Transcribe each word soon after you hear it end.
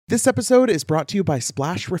This episode is brought to you by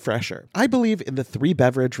Splash Refresher. I believe in the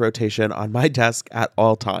 3-beverage rotation on my desk at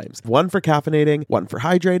all times. One for caffeinating, one for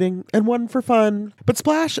hydrating, and one for fun. But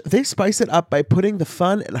Splash, they spice it up by putting the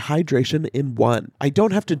fun and hydration in one. I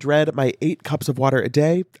don't have to dread my 8 cups of water a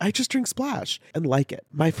day. I just drink Splash and like it.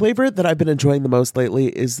 My flavor that I've been enjoying the most lately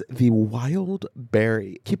is the Wild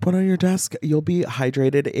Berry. Keep one on your desk. You'll be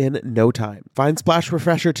hydrated in no time. Find Splash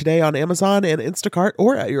Refresher today on Amazon and Instacart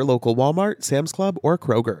or at your local Walmart, Sam's Club, or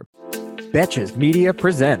Kroger. Betches Media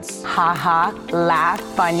presents Ha ha, laugh,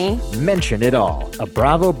 funny. Mention It All, a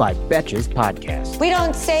Bravo by Betches podcast. We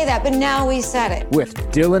don't say that, but now we said it. With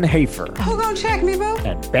Dylan Hafer. Who gonna check me, boo?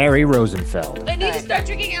 And Barry Rosenfeld. I need to start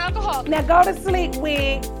drinking alcohol. Now go to sleep,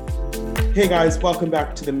 wig. Hey guys, welcome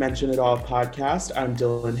back to the Mention It All podcast. I'm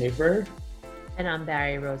Dylan Hafer. And I'm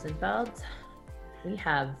Barry Rosenfeld. We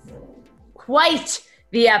have quite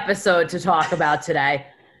the episode to talk about today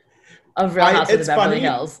of Real House of the Beverly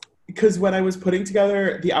Hills. Because when I was putting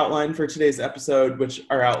together the outline for today's episode, which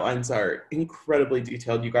our outlines are incredibly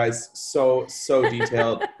detailed, you guys, so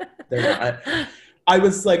detailed. They're not. I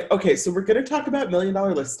was like, okay, so we're going to talk about $1 Million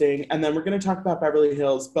Listing, and then we're going to talk about Beverly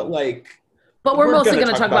Hills, but we're mostly going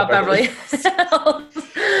to talk about Beverly Hills.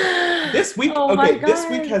 This week, this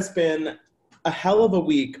week has been a hell of a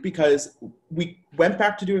week because we went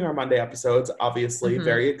back to doing our Monday episodes, obviously,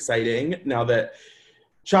 very exciting now that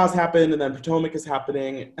Shaw's happened, and then Potomac is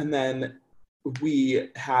happening, and then we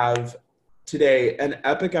have today an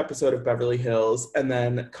epic episode of Beverly Hills, and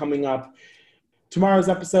then coming up tomorrow's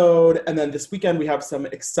episode, and then this weekend we have some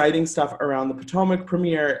exciting stuff around the Potomac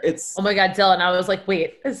premiere. Oh my God, Dylan, I was like,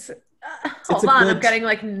 wait, hold on, I'm getting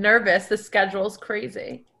like nervous. The schedule's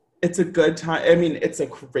crazy. It's a good time. I mean, it's a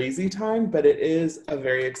crazy time, but it is a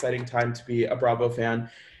very exciting time to be a Bravo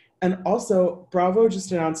fan. And also, Bravo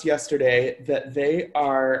just announced yesterday that they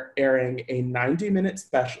are airing a 90-minute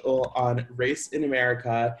special on Race in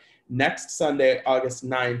America next Sunday, August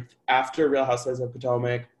 9th, after Real Housewives of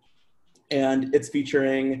Potomac. And it's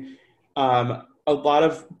featuring a lot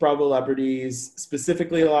of Bravo celebrities,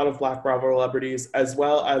 specifically a lot of Black Bravo celebrities, as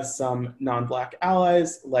well as some non-Black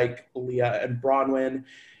allies like Leah and Bronwyn.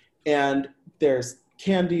 And there's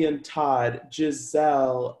Candy and Todd,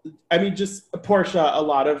 Giselle, I mean, just Portia, a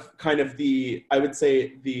lot of kind of I would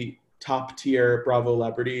say the top tier Bravo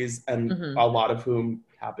celebrities, and a lot of whom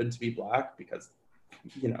happen to be Black because,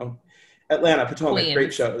 Atlanta, Potomac, Queens.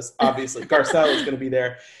 Great shows, obviously. Garcelle is going to be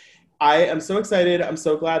there. I am so excited. I'm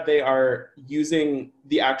so glad they are using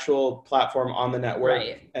the actual platform on the network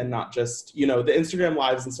and not just, the Instagram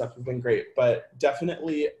lives and stuff have been great, but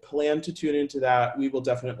definitely plan to tune into that. We will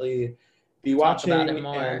definitely be watching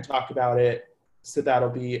and talk about it. So that'll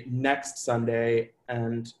be next Sunday.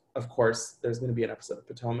 And of course, there's going to be an episode of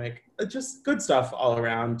Potomac. Just good stuff all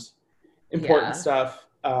around. Important stuff.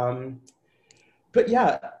 But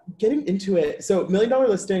yeah, getting into it. So $1 Million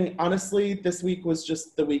Listing, honestly, this week was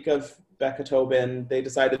just the week of Becca Tobin. They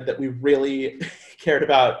decided that we really cared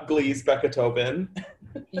about Glee's Becca Tobin.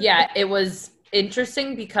 Yeah, it was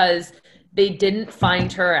interesting because they didn't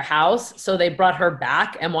find her a house, so they brought her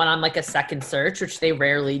back and went on like a second search, which they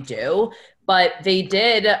rarely do. But they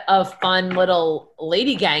did a fun little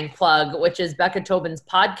Lady Gang plug, which is Becca Tobin's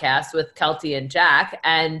podcast with Kelty and Jack.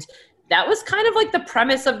 And that was kind of like the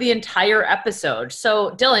premise of the entire episode.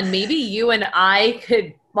 So Dylan, maybe you and I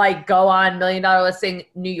could like go on $1 Million Listing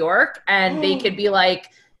New York, and they could be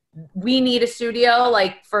like, we need a studio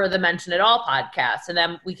like for the Mention It All podcast. And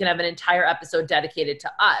then we can have an entire episode dedicated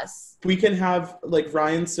to us. We can have like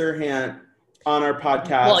Ryan Serhant on our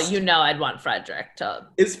podcast. Well, I'd want Frederick to.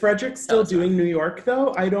 Is Frederick still doing New York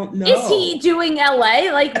though? I don't know. Is he doing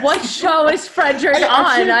LA? Like what show is Frederick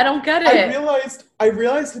on? I don't get it. I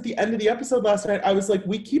realized at the end of the episode last night, I was like,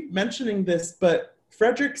 we keep mentioning this, but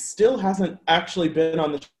Frederick still hasn't actually been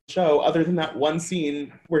on the show other than that one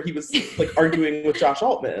scene where he was like arguing with Josh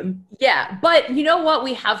Altman. Yeah, but you know what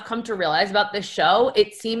we have come to realize about this show?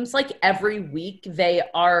 It seems like every week they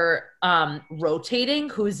are rotating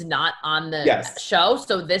who's not on the show.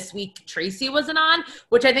 So this week Tracy wasn't on,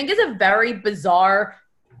 which I think is a very bizarre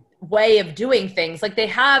way of doing things. Like they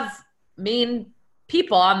have main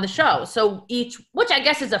people on the show. So which I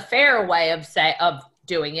guess is a fair way of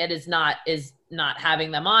doing it, is not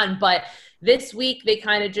having them on. But this week they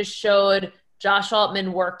kind of just showed Josh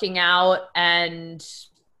Altman working out and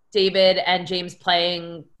David and James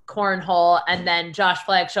playing cornhole, and then Josh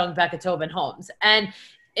Flagg showing Becca Tobin homes. And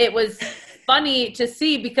it was funny to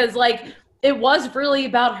see because like it was really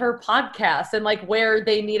about her podcast and like where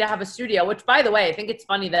they need to have a studio, which by the way, I think it's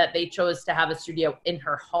funny that they chose to have a studio in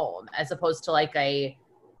her home as opposed to like a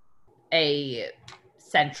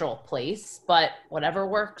central place, but whatever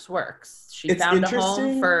works. She found a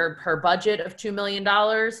home for her budget of $2 million,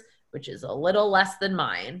 which is a little less than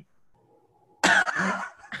mine.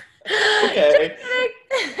 Okay.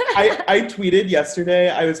 I tweeted yesterday,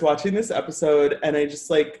 I was watching this episode and I just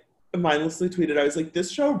like mindlessly tweeted, I was like,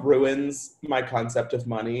 this show ruins my concept of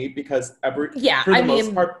money because for the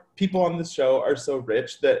most part, people on this show are so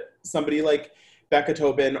rich that somebody like Becca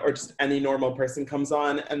Tobin or just any normal person comes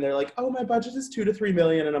on and they're like, oh, my budget is $2 to $3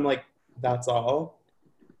 million. And I'm like, that's all?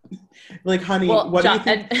 Like, honey, what do you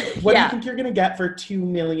think you're going to get for $2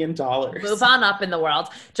 million? Move on up in the world.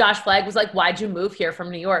 Josh Flagg was like, why'd you move here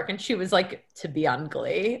from New York? And she was like, to be on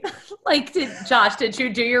Glee. Like, did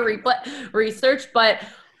you do your research? But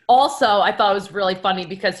also, I thought it was really funny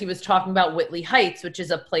because he was talking about Whitley Heights, which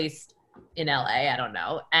is a place in LA, I don't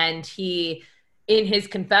know. And he, in his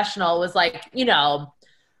confessional, was like, you know,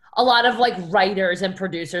 a lot of like writers and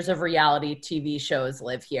producers of reality TV shows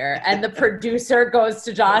live here. And the producer goes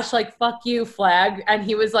to Josh like, fuck you, Flagg. And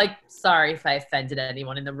he was like, sorry if I offended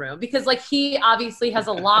anyone in the room. Because like he obviously has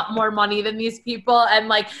a lot more money than these people. And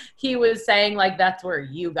like he was saying like, that's where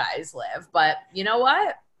you guys live. But you know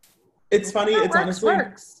what? It's funny. It's honestly,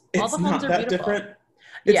 it's not that different.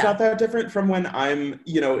 It's not that different from when I'm,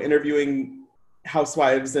 you know, interviewing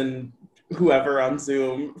housewives and whoever on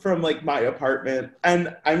Zoom from like my apartment.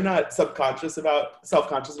 And I'm not self-conscious about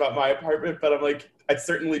my apartment, but I'm like, I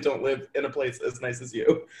certainly don't live in a place as nice as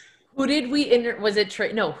you. Who did we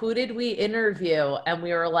who did we interview? And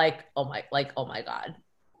we were like, oh my God.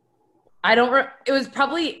 It was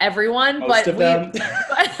probably everyone, Most of them.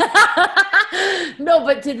 No,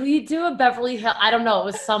 but did we do a Beverly Hills? I don't know. It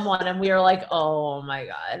was someone, and we were like, "Oh my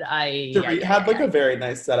God!" Dorit had like a very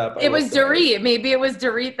nice setup. It was Dorit. Maybe it was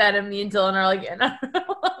Dorit that, and me and Dylan are like,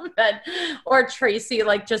 or Tracy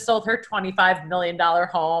like just sold her $25 million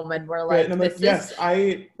home, and we're like, right, and I'm like,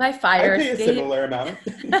 my fire escape. I pay a similar amount.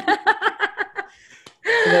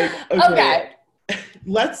 Like, okay.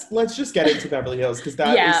 Let's just get into Beverly Hills because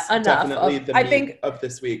that is definitely the meat of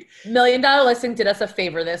this week. $1 Million Listing did us a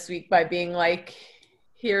favor this week by being like,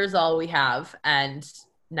 here's all we have, and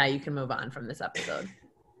now you can move on from this episode.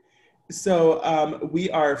 So we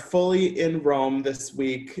are fully in Rome this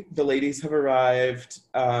week. The ladies have arrived.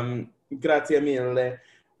 Grazie mille.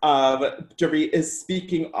 Dorit is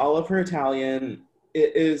speaking all of her Italian.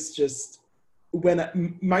 It is just,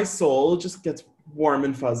 when my soul just gets warm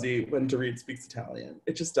and fuzzy when Dorit speaks Italian.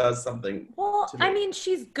 It just does something to me. I mean,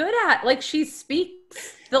 she's good at, like, she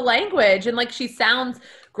speaks the language and, like, she sounds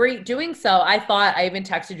great doing so. I even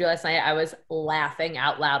texted you last night, I was laughing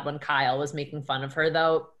out loud when Kyle was making fun of her,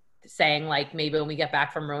 though, saying, like, maybe when we get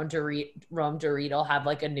back from Rome, Dorit will have,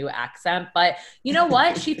 like, a new accent. But you know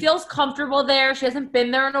what? She feels comfortable there. She hasn't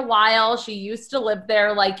been there in a while. She used to live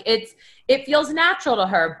there. Like, it feels natural to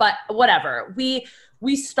her. But whatever.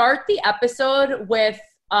 We start the episode with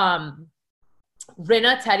Rinna,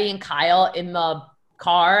 Teddy, and Kyle in the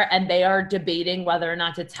car, and they are debating whether or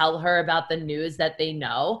not to tell her about the news that they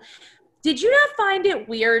know. Did you not find it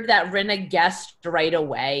weird that Rinna guessed right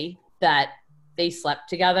away that they slept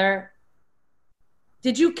together?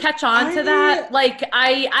 Did you catch on to that? Like,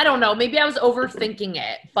 I don't know. Maybe I was overthinking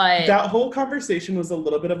it, but that whole conversation was a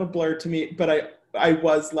little bit of a blur to me, but I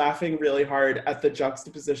was laughing really hard at the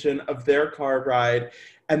juxtaposition of their car ride.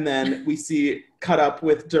 And then we see cut up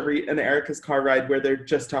with Dorit and Erica's car ride where they're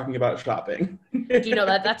just talking about shopping. Do you know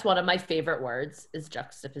that's one of my favorite words is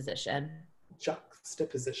juxtaposition.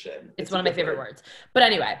 Juxtaposition. It's one of my favorite words. But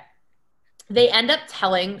anyway, they end up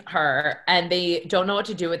telling her and they don't know what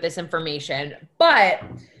to do with this information. But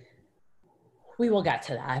we will get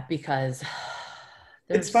to that because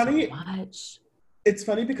there's so much. It's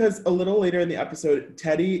funny because a little later in the episode,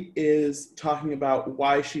 Teddy is talking about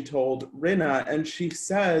why she told Rinna, and she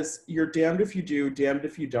says, you're damned if you do, damned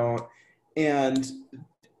if you don't, and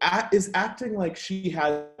is acting like she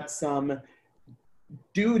had some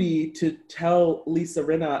duty to tell Lisa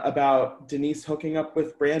Rinna about Denise hooking up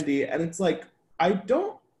with Brandy, and it's like, I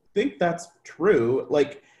don't think that's true.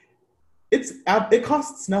 Like, it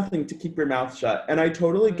costs nothing to keep your mouth shut, and I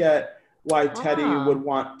totally get why Teddy would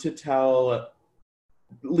want to tell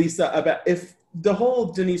Lisa about, if the whole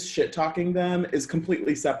Denise shit talking them is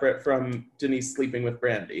completely separate from Denise sleeping with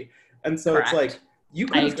Brandy. And so Correct. It's like, you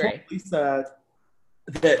could have told Lisa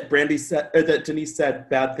that that Denise said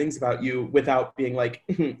bad things about you without being like,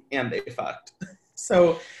 and they fucked.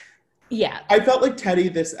 So yeah, I felt like Teddy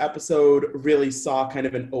this episode really saw kind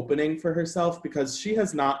of an opening for herself because she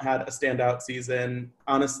has not had a standout season.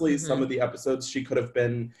 Honestly, some of the episodes she could have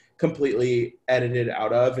been completely edited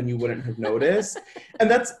out of and you wouldn't have noticed. And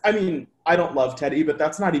that's, I mean, I don't love Teddi, but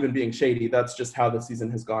that's not even being shady. That's just how the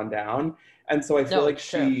season has gone down. And so I feel like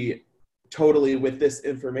she totally, with this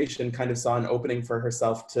information, kind of saw an opening for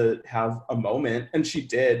herself to have a moment. And she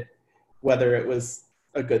did, whether it was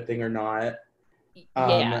a good thing or not.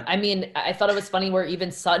 Yeah, I mean, I thought it was funny where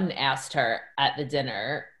even Sutton asked her at the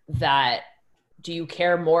dinner that, do you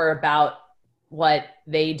care more about what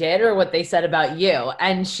they did or what they said about you?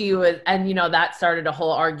 And she was, and you know, that started a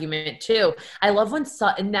whole argument too. I love when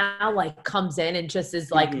Sutton now like comes in and just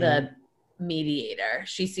is like the mediator.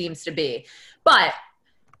 She seems to be. But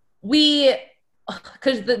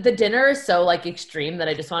because the dinner is so like extreme that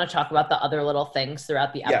I just want to talk about the other little things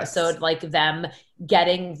throughout the episode, like them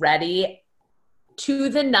getting ready to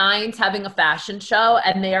the nines, having a fashion show,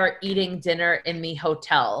 and they are eating dinner in the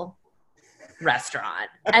hotel restaurant.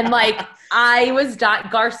 And like, I was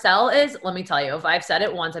Garcelle is, let me tell you, if I've said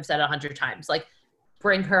it once, I've said it 100 times, like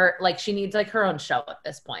bring her, like she needs like her own show at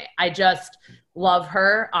this point. I just love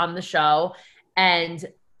her on the show. And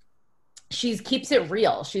she keeps it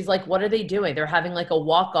real. She's like, what are they doing? They're having like a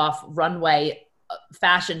walk-off runway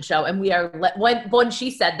fashion show. And we are, when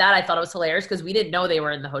she said that, I thought it was hilarious because we didn't know they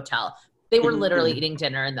were in the hotel. They were literally eating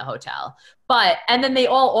dinner in the hotel. And then they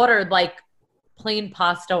all ordered like plain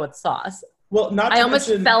pasta with sauce. Well, I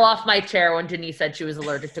almost fell off my chair when Denise said she was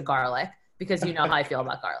allergic to garlic because you know how I feel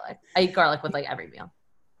about garlic. I eat garlic with like every meal.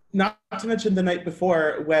 Not to mention the night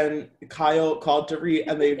before when Kyle called Dorit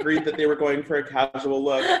and they agreed that they were going for a casual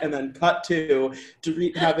look, and then cut to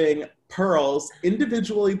Dorit having pearls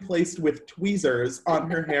individually placed with tweezers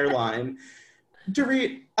on her hairline.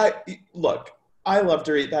 Dorit, look, I love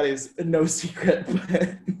Dorit. That is no secret,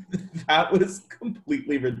 but that was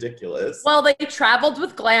completely ridiculous. Well, they traveled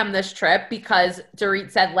with glam this trip because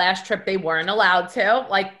Dorit said last trip they weren't allowed to,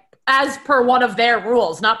 like as per one of their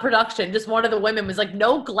rules, not production. Just one of the women was like,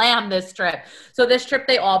 no glam this trip. So this trip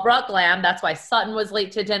they all brought glam. That's why Sutton was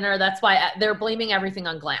late to dinner. That's why they're blaming everything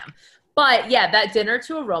on glam. But yeah, that dinner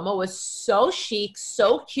to Aroma was so chic,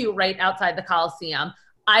 so cute right outside the Coliseum.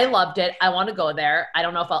 I loved it. I want to go there. I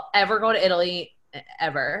don't know if I'll ever go to Italy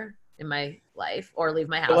ever in my life or leave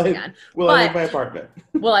my house again. Will I leave my apartment?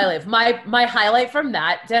 Will I leave? My highlight from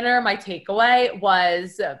that dinner, my takeaway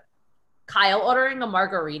was Kyle ordering a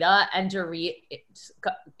margarita, and Dorit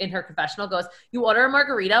in her confessional goes, you order a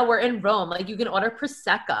margarita? We're in Rome. Like, you can order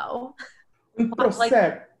Prosecco.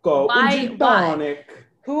 Prosecco, like, gin tonic.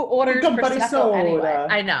 Who orders Prosecco anyway?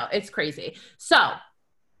 I know. It's crazy. So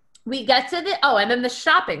we get to and then the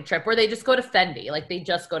shopping trip where they just go to Fendi. Like, they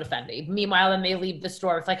just go to Fendi. Meanwhile, then they leave the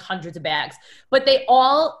store with like hundreds of bags. But they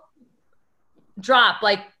all drop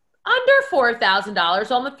like under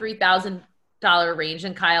 $4,000, on the $3,000 range.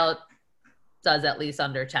 And Kyle does at least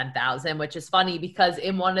under $10,000, which is funny because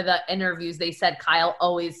in one of the interviews, they said Kyle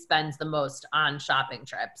always spends the most on shopping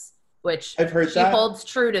trips, which she holds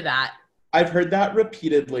true to that. I've heard that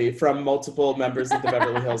repeatedly from multiple members of the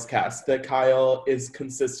Beverly Hills cast, that Kyle is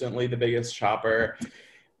consistently the biggest shopper.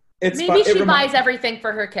 Maybe she buys everything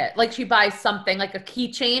for her kid. Like, she buys something like a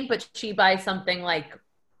keychain, but she buys something like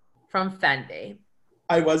from Fendi.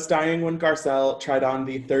 I was dying when Garcelle tried on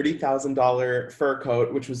the $30,000 fur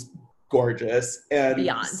coat, which was gorgeous. And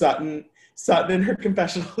beyond. Sutton in her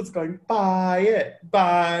confessional was going, buy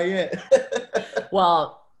it.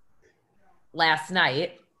 Well, last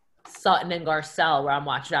night, Sutton and Garcelle were on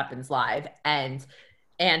Watch What Happens Live, and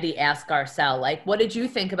Andy asked Garcelle, like, what did you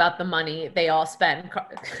think about the money they all spent?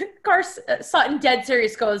 Sutton, dead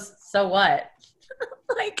serious, goes, so what?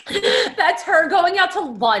 Like, that's her going out to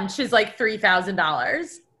lunch is like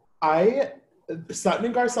 $3,000. Sutton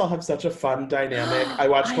and Garcelle have such a fun dynamic. I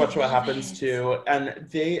watched Watch What Happens too, and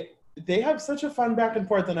they have such a fun back and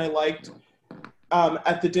forth. And I liked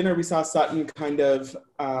at the dinner we saw Sutton kind of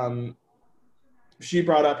she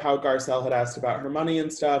brought up how Garcelle had asked about her money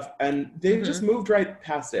and stuff, and they just moved right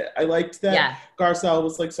past it. I liked that Garcelle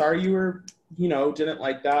was like, sorry you were, didn't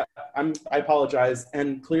like that. I apologize.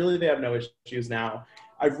 And clearly they have no issues now.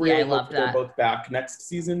 I really hope they're both back next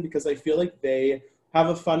season because I feel like they have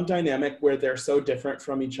a fun dynamic where they're so different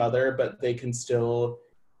from each other, but they can still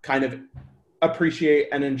kind of appreciate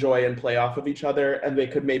and enjoy and play off of each other. And they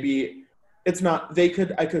could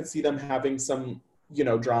I could see them having some,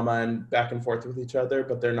 drama and back and forth with each other,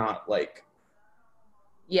 but they're not like,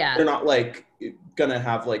 they're not like gonna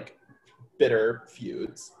have like bitter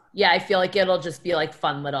feuds. Yeah, I feel like it'll just be like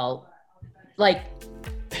fun little, like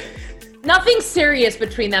nothing serious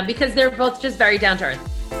between them because they're both just very down to earth.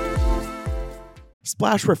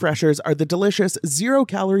 Splash Refreshers are the delicious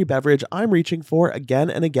zero-calorie beverage I'm reaching for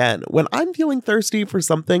again and again when I'm feeling thirsty for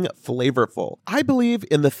something flavorful. I believe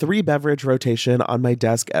in the 3-beverage rotation on my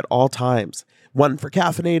desk at all times. One for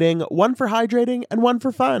caffeinating, one for hydrating, and one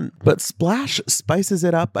for fun. But Splash spices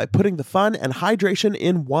it up by putting the fun and hydration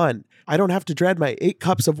in one. I don't have to dread my 8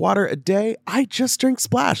 cups of water a day. I just drink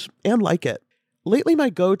Splash and like it. Lately, my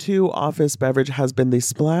go-to office beverage has been the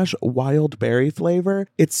Splash Wild Berry flavor.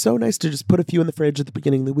 It's so nice to just put a few in the fridge at the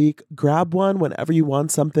beginning of the week, grab one whenever you want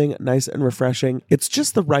something nice and refreshing. It's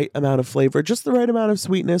just the right amount of flavor, just the right amount of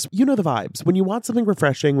sweetness. You know the vibes. When you want something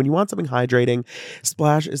refreshing, when you want something hydrating,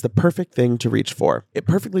 Splash is the perfect thing to reach for. It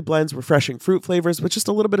perfectly blends refreshing fruit flavors with just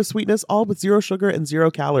a little bit of sweetness, all with 0 sugar and 0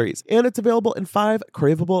 calories. And it's available in 5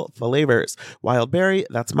 craveable flavors. Wild Berry,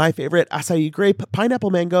 that's my favorite, acai grape, pineapple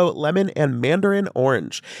mango, lemon, and mandarin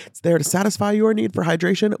orange. It's there to satisfy your need for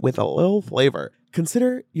hydration with a little flavor.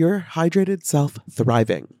 Consider your hydrated self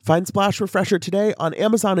thriving. Find Splash Refresher today on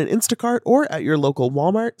Amazon and Instacart or at your local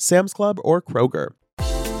Walmart, Sam's Club, or Kroger.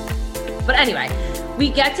 But anyway, we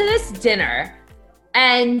get to this dinner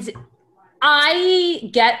and I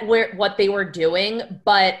get what they were doing,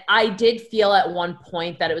 but I did feel at one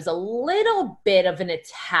point that it was a little bit of an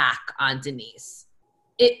attack on Denise.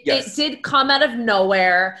 It did come out of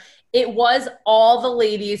nowhere. It was all the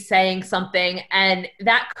ladies saying something, and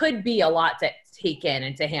that could be a lot to take in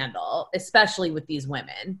and to handle, especially with these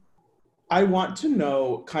women. I want to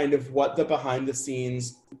know kind of what the behind the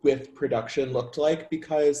scenes with production looked like,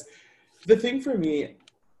 because the thing for me,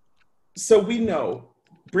 so we know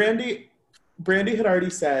Brandi had already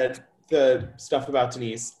said the stuff about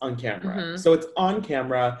Denise on camera. Mm-hmm. So it's on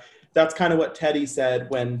camera. That's kind of what Teddi said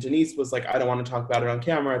when Denise was like, I don't want to talk about it on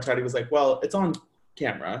camera. Teddi was like, well, it's on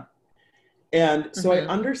camera. And so I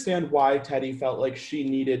understand why Teddi felt like she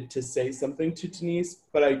needed to say something to Denise,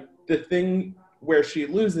 but the thing where she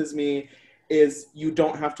loses me is you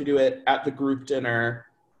don't have to do it at the group dinner.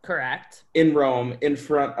 Correct. In Rome, in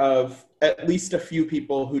front of at least a few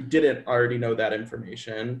people who didn't already know that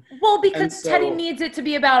information. Well, because Teddi needs it to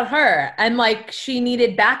be about her, and like she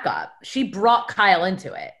needed backup. She brought Kyle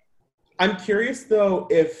into it. I'm curious though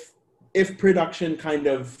if production kind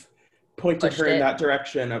of pointed her in that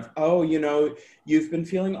direction of, oh, you know, you've been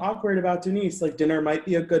feeling awkward about Denise, like dinner might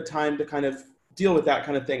be a good time to kind of deal with that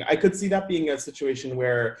kind of thing. I could see that being a situation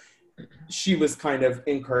where she was kind of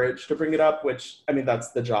encouraged to bring it up, which, I mean,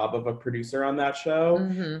 that's the job of a producer on that show.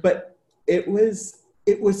 Mm-hmm. But it was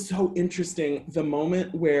so interesting, the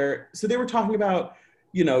moment where, so they were talking about,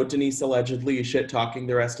 you know, Denise allegedly shit-talking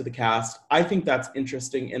the rest of the cast. I think that's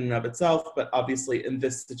interesting in and of itself, but obviously in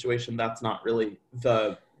this situation, that's not really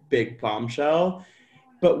the big bombshell.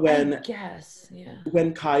 But when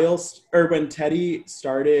when Teddi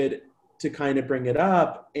started to kind of bring it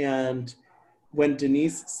up, and when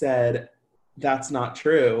Denise said that's not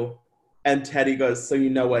true, and Teddi goes, so you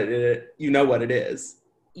know what it is.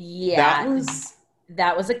 Yeah,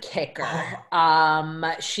 that was a kicker.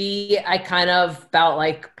 I kind of felt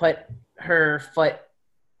like put her foot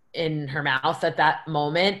in her mouth at that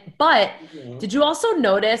moment. But did you also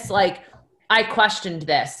notice, like, I questioned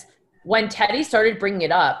this. When Teddi started bringing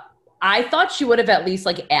it up, I thought she would have at least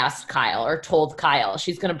like asked Kyle or told Kyle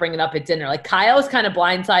she's going to bring it up at dinner. Like Kyle was kind of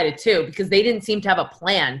blindsided too, because they didn't seem to have a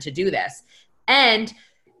plan to do this. And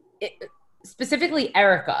specifically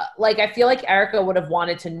Erica, like I feel like Erica would have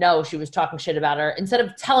wanted to know she was talking shit about her instead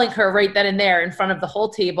of telling her right then and there in front of the whole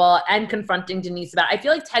table and confronting Denise about it. I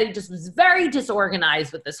feel like Teddi just was very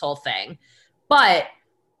disorganized with this whole thing. But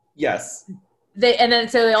yes. So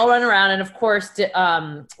they all run around, and of course,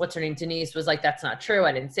 what's her name? Denise was like, that's not true.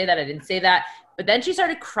 I didn't say that. But then she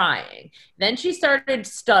started crying. Then she started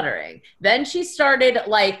stuttering. Then she started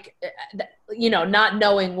like, you know, not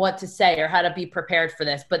knowing what to say or how to be prepared for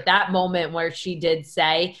this. But that moment where she did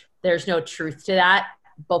say, there's no truth to that,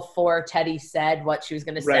 before Teddi said what she was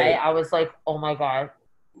going to say, I was like, oh my God.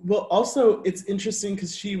 Well, also, it's interesting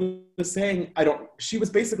because she was saying, she was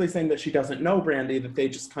basically saying that she doesn't know Brandi, that they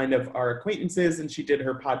just kind of are acquaintances, and she did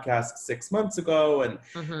her podcast 6 months ago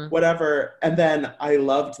and whatever. And then I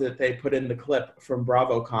loved that they put in the clip from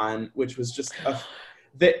BravoCon, which was just,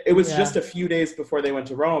 just a few days before they went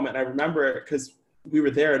to Rome. And I remember because we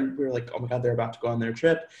were there and we were like, oh my God, they're about to go on their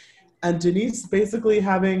trip. And Denise basically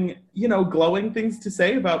having, you know, glowing things to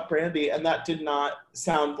say about Brandi. And that did not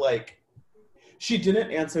sound like, she didn't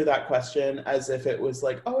answer that question as if it was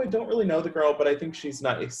like, oh, I don't really know the girl, but I think she's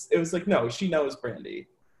nice. It was like, no, she knows Brandi.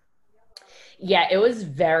 Yeah, it was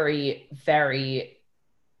very, very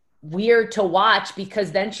weird to watch,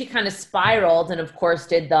 because then she kind of spiraled and, of course,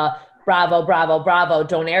 did the Bravo, Bravo, Bravo,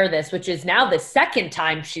 don't air this, which is now the second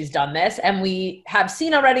time she's done this. And we have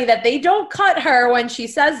seen already that they don't cut her when she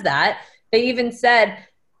says that. They even said,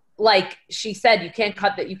 like, she said, you can't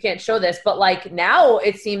cut that, you can't show this. But like now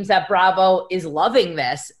it seems that Bravo is loving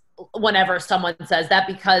this whenever someone says that,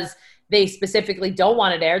 because they specifically don't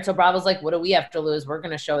want it aired. So Bravo's like, what do we have to lose? We're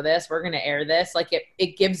going to show this. We're going to air this. Like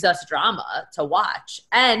it gives us drama to watch.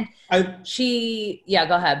 And go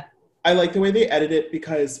ahead. I like the way they edit it,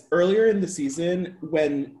 because earlier in the season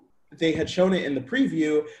when they had shown it in the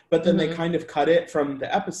preview, but then they kind of cut it from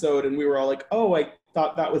the episode and we were all like, oh, I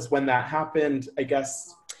thought that was when that happened. I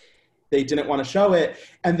guess they didn't want to show it.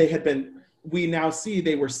 And we now see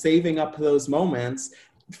they were saving up those moments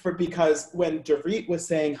because when Dorit was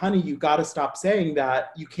saying, honey, you got to stop saying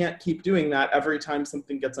that. You can't keep doing that every time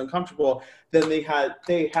something gets uncomfortable. Then they had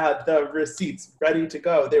the receipts ready to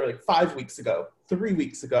go. They were like 5 weeks ago, 3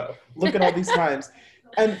 weeks ago. Look at all these times.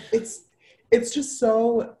 And it's just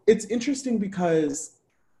so, it's interesting because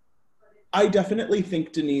I definitely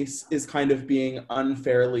think Denise is kind of being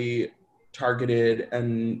unfairly targeted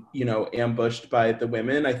and, ambushed by the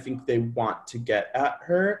women. I think they want to get at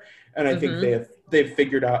her. And I think they've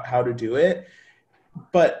figured out how to do it.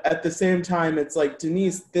 But at the same time, it's like,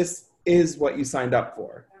 Denise, this is what you signed up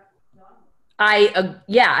for.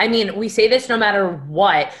 I mean, we say this no matter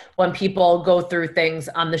what when people go through things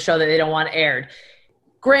on the show that they don't want aired.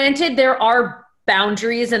 Granted, there are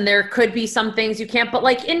boundaries and there could be some things you can't, but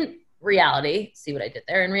like in reality, see what I did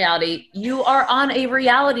there? In reality, you are on a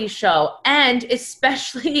reality show. And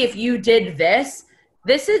especially if you did this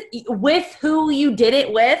is with who you did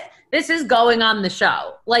it with. This is going on the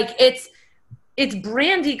show. Like it's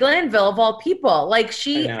Brandi Glanville of all people. Like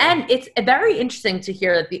and it's very interesting to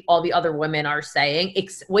hear that all the other women are saying,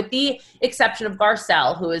 with the exception of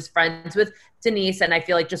Garcelle, who is friends with Denise, and I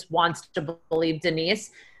feel like just wants to believe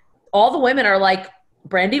Denise. All the women are like,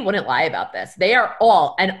 Brandi wouldn't lie about this. They are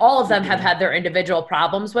all of them have had their individual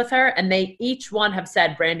problems with her, and they each one have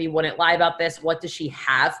said Brandi wouldn't lie about this. What does she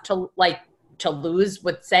have to lose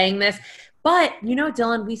with saying this? But,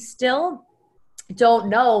 Dylan, we still don't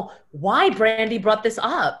know why Brandi brought this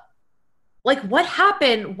up. Like, what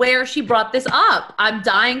happened where she brought this up? I'm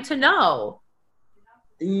dying to know.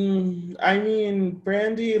 I mean,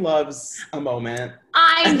 Brandi loves a moment.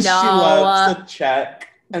 I know. She loves a check.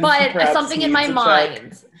 But something in my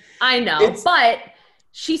mind. Check. I know. But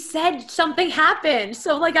she said something happened.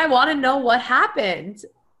 So, like, I want to know what happened.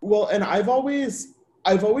 Well, and I've always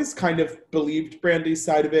kind of believed Brandi's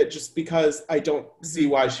side of it, just because I don't see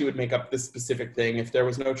why she would make up this specific thing if there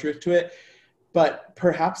was no truth to it. But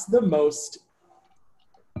perhaps the most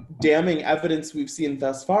damning evidence we've seen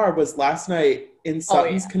thus far was last night in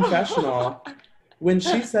Sutton's confessional, when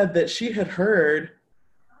she said that she had heard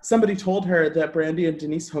somebody told her that Brandi and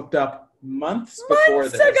Denise hooked up months before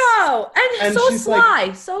this. Ago! And so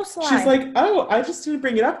sly, so sly. She's like, oh, I just didn't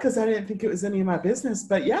bring it up because I didn't think it was any of my business.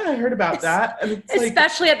 But yeah, I heard about that. And it's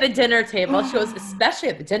especially at the dinner table. She goes, especially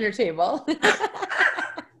at the dinner table.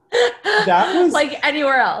 That was like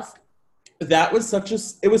anywhere else. That was such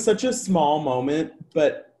a small moment,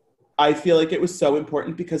 but I feel like it was so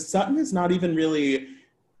important because Sutton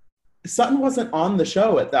wasn't on the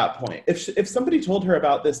show at that point. If somebody told her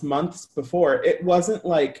about this months before, it wasn't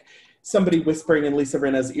like somebody whispering in Lisa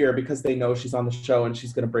Rinna's ear because they know she's on the show and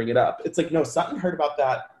she's going to bring it up. It's like, no, Sutton heard about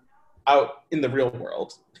that out in the real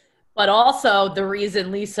world. But also the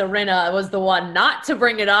reason Lisa Rinna was the one not to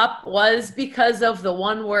bring it up was because of the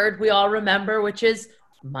one word we all remember, which is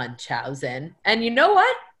Munchausen. And you know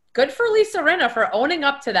what? Good for Lisa Rinna for owning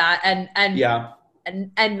up to that and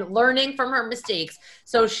learning from her mistakes.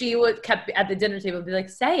 So she kept at the dinner table and be like,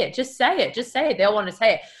 say it, just say it, just say it. They all want to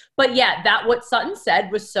say it. But yeah, that what Sutton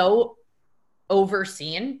said was so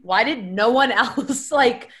overseen. Why did no one else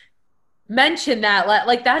mention that?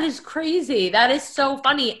 Like, that is crazy. That is so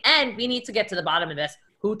funny. And we need to get to the bottom of this.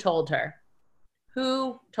 Who told her?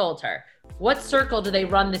 Who told her? What circle do they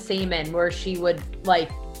run the same in where she would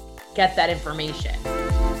get that information?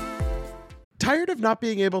 Tired of not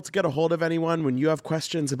being able to get a hold of anyone when you have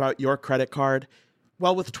questions about your credit card?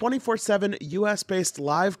 Well, with 24/7 US-based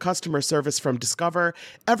live customer service from Discover,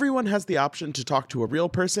 everyone has the option to talk to a real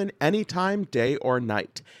person anytime, day or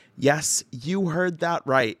night. Yes, you heard that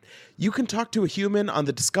right. You can talk to a human on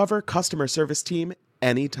the Discover customer service team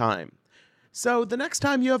anytime. So the next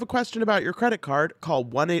time you have a question about your credit card, call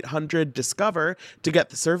 1-800-DISCOVER to get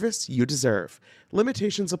the service you deserve.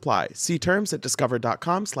 Limitations apply. See terms at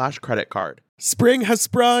discover.com/creditcard. Spring has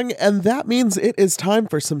sprung, and that means it is time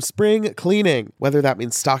for some spring cleaning. Whether that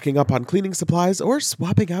means stocking up on cleaning supplies or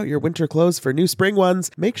swapping out your winter clothes for new spring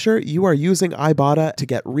ones, make sure you are using Ibotta to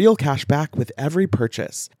get real cash back with every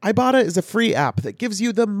purchase. Ibotta is a free app that gives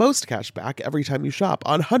you the most cash back every time you shop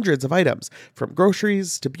on hundreds of items, from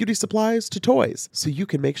groceries to beauty supplies to toys, so you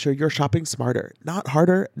can make sure you're shopping smarter, not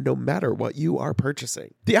harder, no matter what you are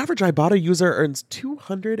purchasing. The average Ibotta user earns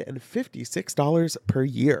 $256 per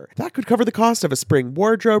year. That could cover the cost of a spring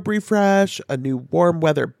wardrobe refresh, a new warm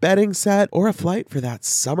weather bedding set, or a flight for that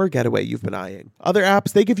summer getaway you've been eyeing. Other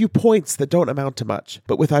apps, they give you points that don't amount to much.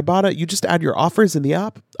 But with Ibotta, you just add your offers in the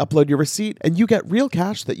app, upload your receipt, and you get real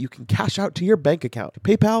cash that you can cash out to your bank account,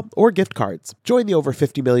 PayPal, or gift cards. Join the over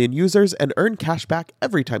 50 million users and earn cash back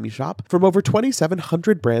every time you shop from over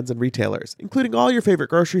 2,700 brands and retailers, including all your favorite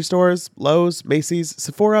grocery stores, Lowe's, Macy's,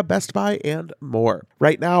 Sephora, Best Buy, and more.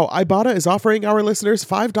 Right now, Ibotta is offering our listeners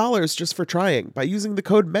 $5 just for trying by using the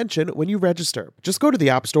code MENTION when you register. Just go to the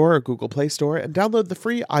App Store or Google Play Store and download the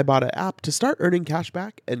free Ibotta app to start earning cash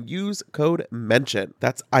back and use code MENTION.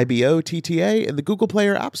 That's IBOTTA in the Google Play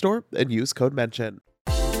or App Store and use code MENTION.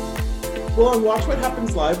 Well, on Watch What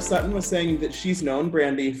Happens Live, Sutton was saying that she's known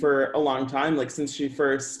Brandi for a long time, like since she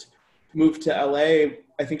first moved to LA.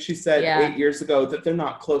 I think she said 8 years ago that they're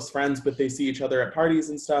not close friends, but they see each other at parties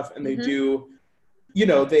and stuff, and they do. You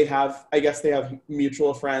know, they have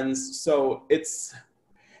mutual friends. So it's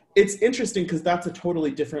interesting because that's a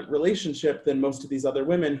totally different relationship than most of these other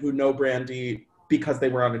women who know Brandi because they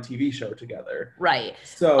were on a TV show together. Right.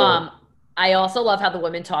 So I also love how the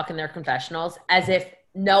women talk in their confessionals as if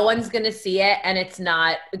no one's going to see it and it's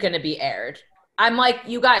not going to be aired. I'm like,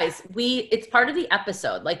 you guys, it's part of the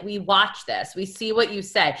episode. Like, we watch this. We see what you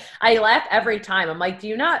say. I laugh every time. I'm like, do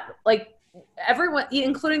you not, like, everyone,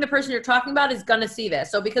 including the person you're talking about, is gonna see this.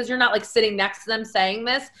 So because you're not like sitting next to them saying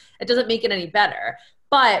this, it doesn't make it any better.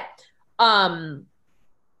 But I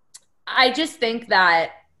just think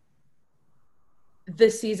that the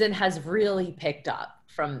season has really picked up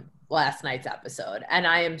from last night's episode, and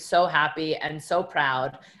I am so happy and so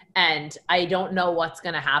proud. And I don't know what's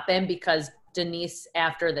gonna happen because Denise,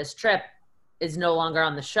 after this trip, is no longer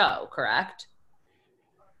on the show, correct?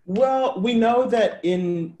 Well, we know that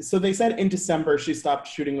so they said in December she stopped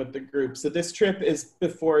shooting with the group. So this trip is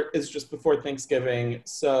just before Thanksgiving.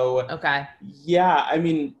 So okay. Yeah, I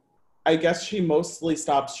mean, I guess she mostly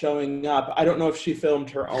stopped showing up. I don't know if she filmed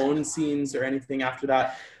her own scenes or anything after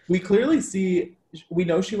that. We know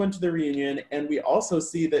she went to the reunion, and we also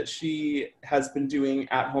see that she has been doing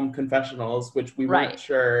at-home confessionals, which we weren't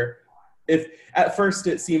sure if, at first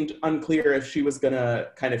it seemed unclear if she was gonna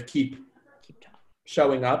kind of keep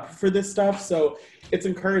showing up for this stuff. So it's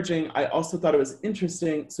encouraging. I also thought it was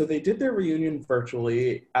interesting. So they did their reunion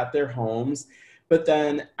virtually at their homes, but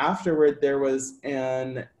then afterward there was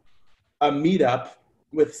a meetup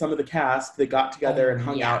with some of the cast. They got together and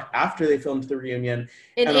hung out after they filmed the reunion.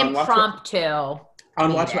 An impromptu.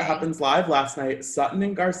 On Watch What Happens Live last night, Sutton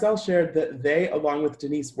and Garcelle shared that they, along with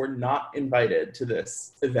Denise, were not invited to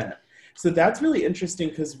this event. So that's really interesting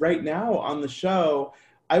because right now on the show,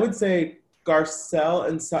 I would say Garcelle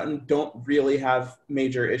and Sutton don't really have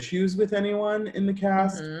major issues with anyone in the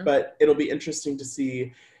cast, but it'll be interesting to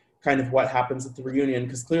see kind of what happens at the reunion,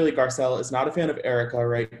 because clearly Garcelle is not a fan of Erica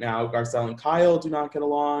right now. Garcelle and Kyle do not get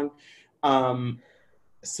along.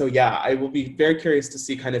 So yeah, I will be very curious to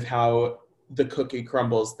see kind of how the cookie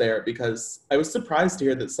crumbles there, because I was surprised to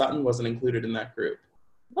hear that Sutton wasn't included in that group.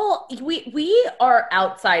 Well, we are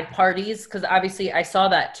outside parties because obviously I saw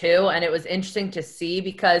that too, and it was interesting to see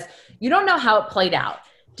because you don't know how it played out.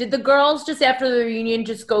 Did the girls just after the reunion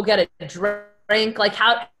just go get a drink? Like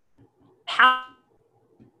how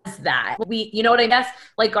is that? You know what I guess?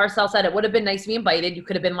 Like Garcelle said, it would have been nice to be invited. You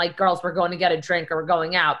could have been like, girls, we're going to get a drink or we're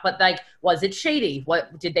going out. But like, was it shady?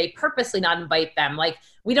 What did they purposely not invite them? Like,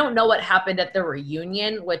 we don't know what happened at the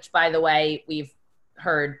reunion, which by the way, we've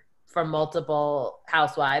heard from multiple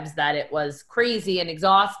housewives that it was crazy and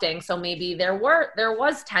exhausting. So maybe there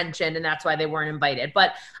was tension and that's why they weren't invited.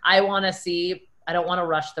 But I don't want to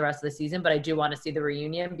rush the rest of the season, but I do want to see the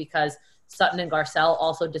reunion because Sutton and Garcelle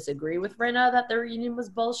also disagree with Rinna that the reunion was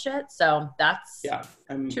bullshit. So that's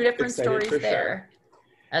two different stories there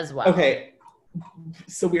as well. Okay.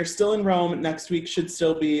 So we are still in Rome. Next week should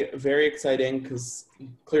still be very exciting because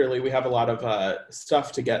clearly we have a lot of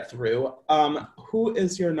stuff to get through. Who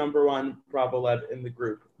is your number one Bravo-leb in the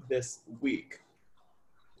group this week?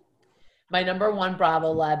 My number one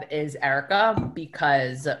Bravo-leb is Erica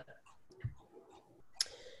because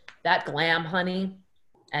that glam, honey,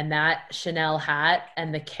 and that Chanel hat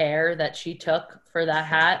and the care that she took for that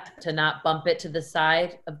hat to not bump it to the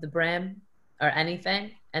side of the brim. or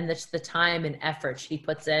anything. And the time and effort she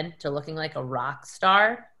puts in to looking like a rock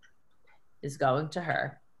star is going to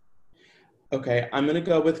her. Okay, I'm going to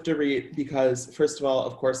go with Dorit because, first of all,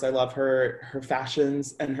 of course, I love her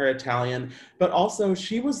fashions and her Italian, but also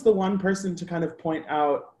she was the one person to kind of point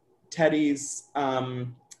out Teddy's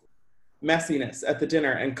messiness at the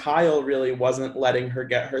dinner, and Kyle really wasn't letting her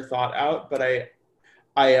get her thought out, but I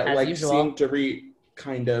like seeing Dorit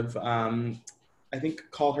kind of, I think,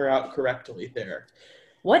 call her out correctly there.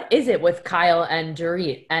 What is it with Kyle and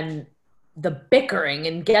Dorit and the bickering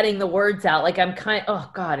and getting the words out? Like,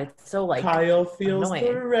 oh God, it's so like Kyle feels annoying.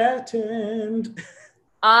 Threatened.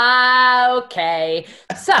 Okay.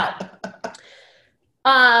 So,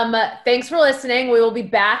 thanks for listening. We will be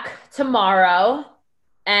back tomorrow,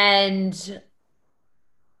 and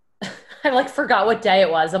I like forgot what day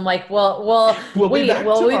it was. I'm like, we'll be back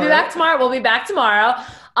tomorrow. We'll be back tomorrow.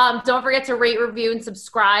 Don't forget to rate, review, and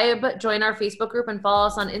subscribe. Join our Facebook group and follow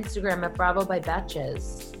us on Instagram at Bravo by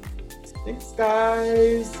Betches. Thanks,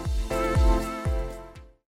 guys.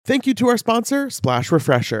 Thank you to our sponsor, Splash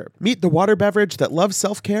Refresher. Meet the water beverage that loves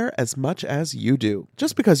self-care as much as you do.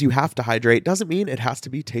 Just because you have to hydrate doesn't mean it has to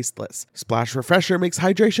be tasteless. Splash Refresher makes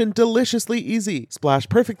hydration deliciously easy. Splash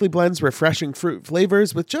perfectly blends refreshing fruit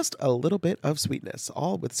flavors with just a little bit of sweetness,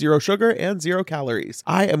 all with 0 sugar and 0 calories.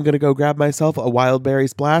 I am going to go grab myself a wild berry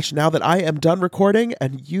splash now that I am done recording,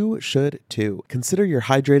 and you should too. Consider your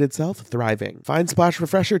hydrated self thriving. Find Splash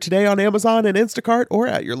Refresher today on Amazon and Instacart or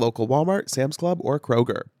at your local Walmart, Sam's Club, or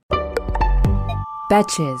Kroger.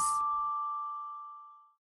 Betches.